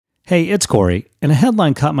Hey, it's Corey, and a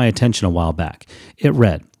headline caught my attention a while back. It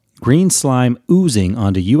read, "Green slime oozing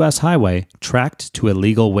onto U.S. highway tracked to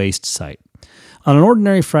illegal waste site." On an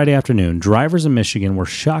ordinary Friday afternoon, drivers in Michigan were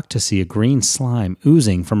shocked to see a green slime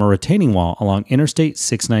oozing from a retaining wall along Interstate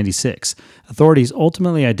 696. Authorities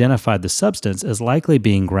ultimately identified the substance as likely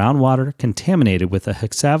being groundwater contaminated with a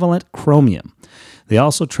hexavalent chromium. They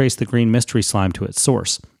also traced the green mystery slime to its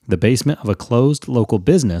source, the basement of a closed local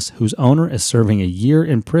business whose owner is serving a year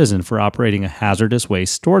in prison for operating a hazardous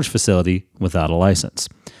waste storage facility without a license.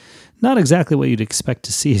 Not exactly what you'd expect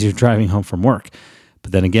to see as you're driving home from work,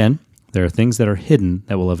 but then again, there are things that are hidden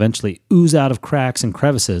that will eventually ooze out of cracks and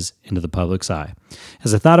crevices into the public's eye.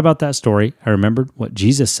 As I thought about that story, I remembered what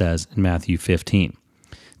Jesus says in Matthew 15.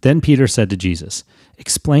 Then Peter said to Jesus,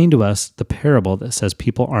 "Explain to us the parable that says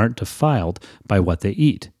people aren't defiled by what they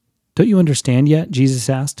eat." "Don't you understand yet?" Jesus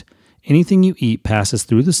asked. "Anything you eat passes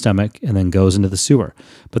through the stomach and then goes into the sewer,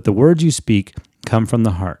 but the words you speak come from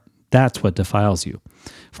the heart. That's what defiles you.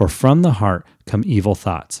 For from the heart come evil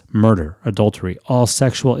thoughts, murder, adultery, all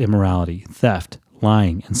sexual immorality, theft,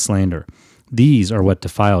 lying, and slander. These are what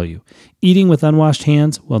defile you. Eating with unwashed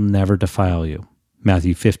hands will never defile you."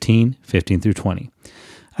 Matthew 15 through 20.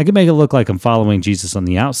 I can make it look like I'm following Jesus on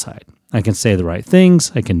the outside. I can say the right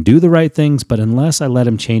things, I can do the right things, but unless I let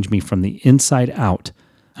him change me from the inside out,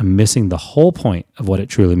 I'm missing the whole point of what it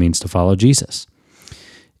truly means to follow Jesus.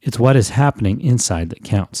 It's what is happening inside that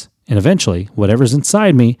counts. And eventually, whatever's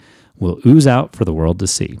inside me will ooze out for the world to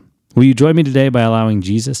see. Will you join me today by allowing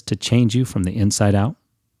Jesus to change you from the inside out?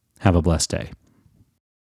 Have a blessed day.